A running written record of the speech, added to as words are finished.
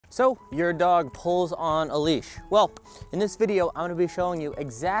So your dog pulls on a leash. Well, in this video, I'm gonna be showing you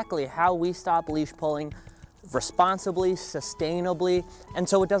exactly how we stop leash pulling responsibly, sustainably, and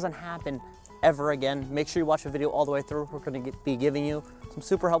so it doesn't happen ever again. Make sure you watch the video all the way through. We're gonna be giving you some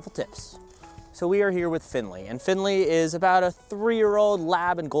super helpful tips. So we are here with Finley, and Finley is about a 3-year-old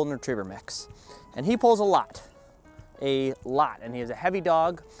lab and golden retriever mix. And he pulls a lot, and he is a heavy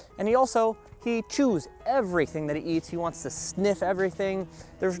dog, and he chews everything that he eats. He wants to sniff everything.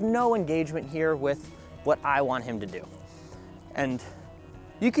 There's no engagement here with what I want him to do. And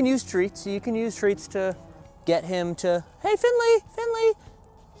you can use treats. You can use treats to get him to, hey, Finley,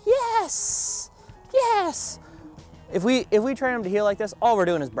 yes, yes. If we train him to heel like this, all we're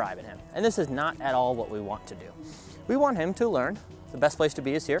doing is bribing him. And this is not at all what we want to do. We want him to learn the best place to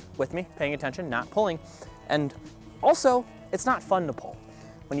be is here with me, paying attention, not pulling. And also, it's not fun to pull.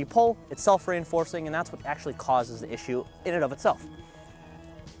 When you pull, it's self-reinforcing, and that's what actually causes the issue in and of itself.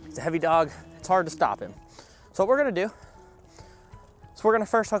 He's a heavy dog, it's hard to stop him. So what we're gonna do is we're gonna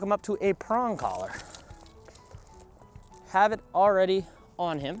first hook him up to a prong collar. Have it already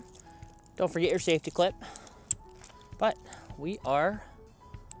on him. Don't forget your safety clip. But we are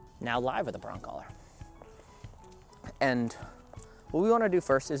now live with a prong collar. And what we wanna do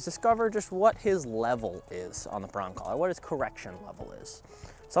first is discover just what his level is on the prong collar, what his correction level is.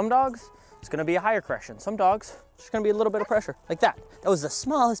 Some dogs, it's gonna be a higher correction. Some dogs, it's just gonna be a little bit of pressure, like that. That was the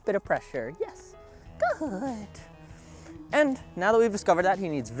smallest bit of pressure, yes, good. And now that we've discovered that he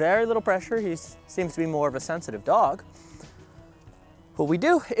needs very little pressure, he seems to be more of a sensitive dog, what we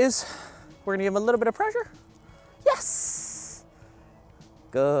do is we're gonna give him a little bit of pressure. Yes,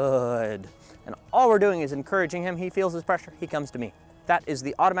 good. And all we're doing is encouraging him. He feels his pressure, he comes to me. That is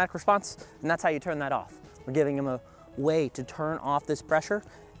the automatic response, and that's how you turn that off. We're giving him a way to turn off this pressure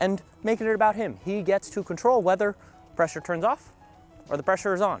and making it about him. He gets to control whether pressure turns off or the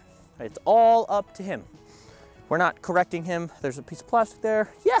pressure is on. It's all up to him. We're not correcting him. There's a piece of plastic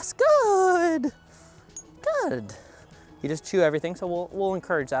there. Yes, good, good. You just chew everything, so we'll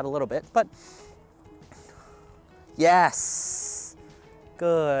encourage that a little bit, but yes,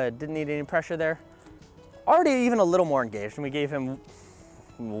 good. Didn't need any pressure there. Already even a little more engaged, and we gave him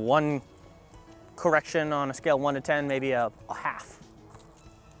one correction on a scale 1 to 10, maybe a half.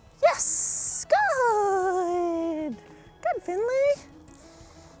 Yes, good, good, Finley.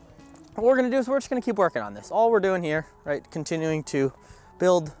 What we're gonna do is we're just gonna keep working on this. All we're doing here, right, continuing to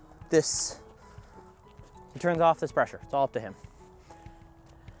build this. He turns off this pressure, it's all up to him.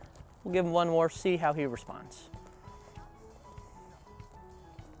 We'll give him one more, see how he responds.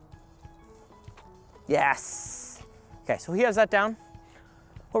 Yes. Okay, so he has that down.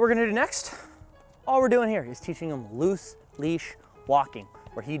 What we're gonna do next, all we're doing here is teaching him loose leash walking,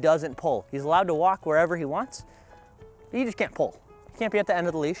 where he doesn't pull. He's allowed to walk wherever he wants, but he just can't pull. He can't be at the end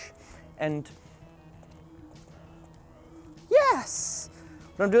of the leash. And yes,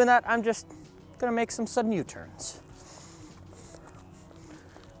 when I'm doing that, I'm just gonna make some sudden U-turns.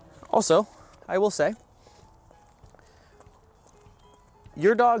 Also, I will say,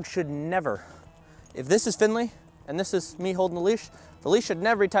 your dog should never, if this is Finley and this is me holding the leash should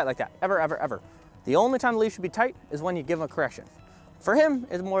never be tight like that, ever, ever, ever. The only time the leash should be tight is when you give him a correction. For him,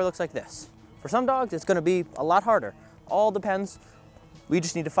 it more looks like this. For some dogs, it's gonna be a lot harder. All depends. We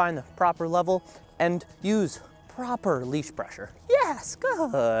just need to find the proper level and use proper leash pressure. Yes,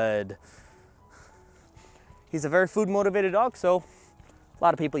 good. He's a very food motivated dog, so a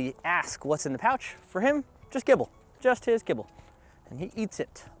lot of people ask what's in the pouch. For him, just kibble, just his kibble. And he eats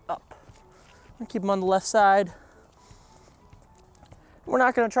it up. I'm gonna keep him on the left side. We're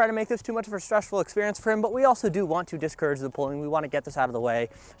not gonna try to make this too much of a stressful experience for him, but we also do want to discourage the pulling. We wanna get this out of the way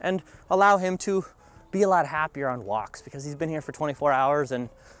and allow him to be a lot happier on walks because he's been here for 24 hours and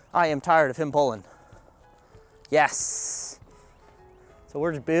I am tired of him pulling. Yes. So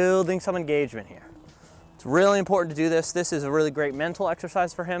we're just building some engagement here. It's really important to do this. This is a really great mental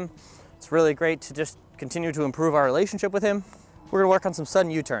exercise for him. It's really great to just continue to improve our relationship with him. We're gonna work on some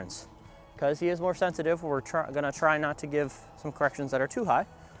sudden U-turns. Because he is more sensitive, we're gonna try not to give some corrections that are too high.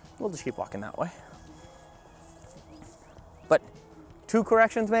 We'll just keep walking that way. But 2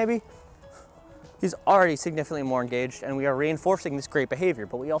 corrections maybe, he's already significantly more engaged and we are reinforcing this great behavior,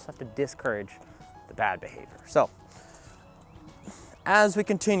 but we also have to discourage the bad behavior. So, as we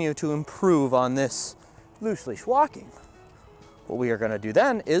continue to improve on this loose leash walking, what we are gonna do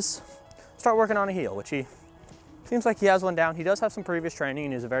then is start working on a heel, which he seems like he has one down. He does have some previous training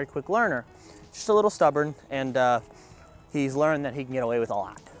and he's a very quick learner, just a little stubborn, and he's learned that he can get away with a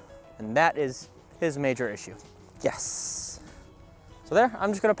lot. And that is his major issue. Yes. So there,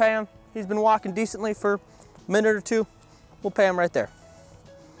 I'm just gonna pay him. He's been walking decently for a minute or two. We'll pay him right there.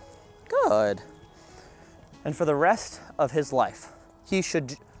 Good. And for the rest of his life, he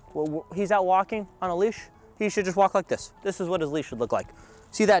should, he's out walking on a leash, he should just walk like this. This is what his leash should look like.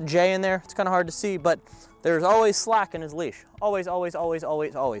 See that J in there? It's kind of hard to see, but there's always slack in his leash. Always, always, always,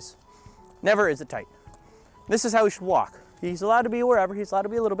 always, always. Never is it tight. This is how he should walk. He's allowed to be wherever, he's allowed to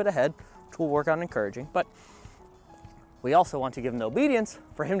be a little bit ahead, which we'll work on encouraging, but we also want to give him the obedience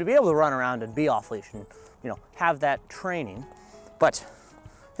for him to be able to run around and be off leash and, you know, have that training. But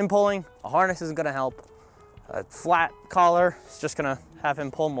him pulling, a harness isn't gonna help. A flat collar is just gonna have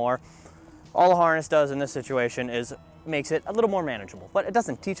him pull more. All a harness does in this situation is makes it a little more manageable, but it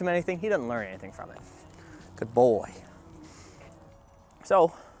doesn't teach him anything. He doesn't learn anything from it. Good boy.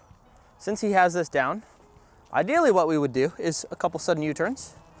 So, since he has this down, ideally what we would do is a couple sudden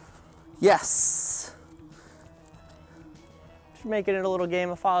U-turns. Yes. Just making it a little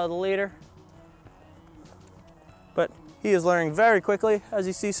game of follow the leader. But he is learning very quickly. As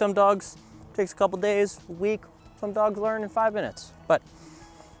you see, some dogs takes a couple days, a week. Some dogs learn in 5 minutes. But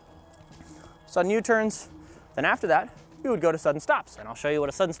sudden U-turns. Then after that, we would go to sudden stops, and I'll show you what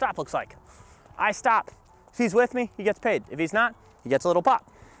a sudden stop looks like. I stop. If he's with me, he gets paid. If he's not, he gets a little pop.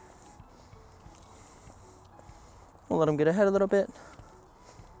 We'll let him get ahead a little bit.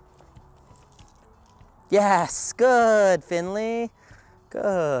 Yes, good, Finley.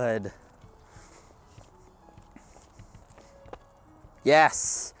 Good.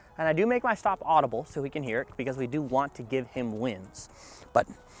 Yes. And I do make my stop audible so he can hear it because we do want to give him wins. But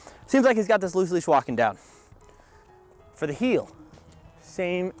seems like he's got this loose leash walking down. For the heel,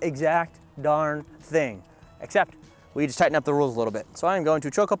 same exact darn thing, except we just tighten up the rules a little bit. So I'm going to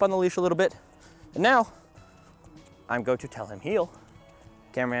choke up on the leash a little bit. And now I'm going to tell him heel.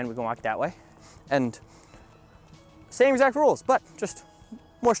 Cameraman, we can walk that way. And same exact rules, but just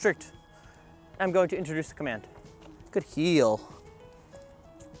more strict. I'm going to introduce the command. Good heel.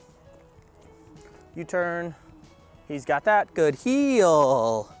 U-turn, he's got that. Good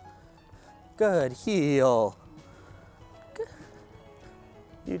heel. Good heel. Good.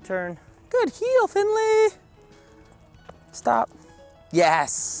 U-turn, good heel, Finley. Stop.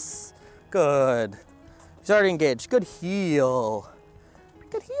 Yes, good. He's already engaged, good heel.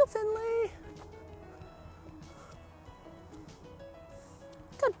 Good heel, Finley.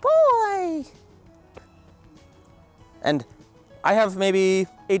 Good boy. And I have maybe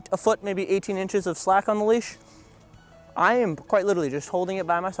a foot, maybe 18 inches of slack on the leash. I am quite literally just holding it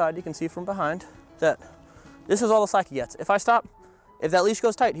by my side. You can see from behind that this is all the slack he gets. If I stop, if that leash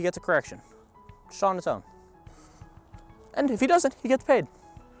goes tight, he gets a correction, just on its own. And if he doesn't, he gets paid.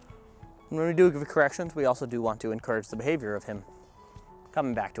 And when we do give corrections, we also do want to encourage the behavior of him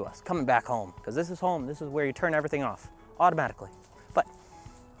coming back to us, coming back home, because this is home. This is where you turn everything off automatically. But,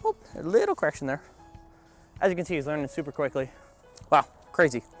 oh, a little correction there. As you can see, he's learning super quickly. Wow,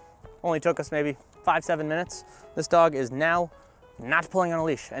 crazy. Only took us maybe 5-7 minutes. This dog is now not pulling on a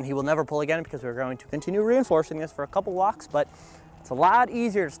leash, and he will never pull again because we're going to continue reinforcing this for a couple walks, but it's a lot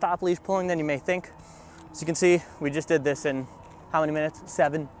easier to stop leash pulling than you may think. As you can see, we just did this in how many minutes?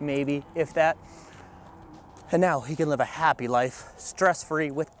 7, maybe, if that. And now he can live a happy life,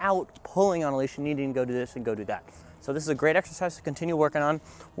 stress-free, without pulling on a leash and needing to go do this and go do that. So this is a great exercise to continue working on.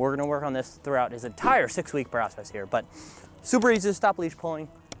 We're gonna work on this throughout his entire 6-week process here, but super easy to stop leash pulling.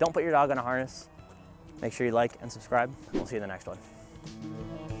 Don't put your dog on a harness. Make sure you like and subscribe. We'll see you in the next one.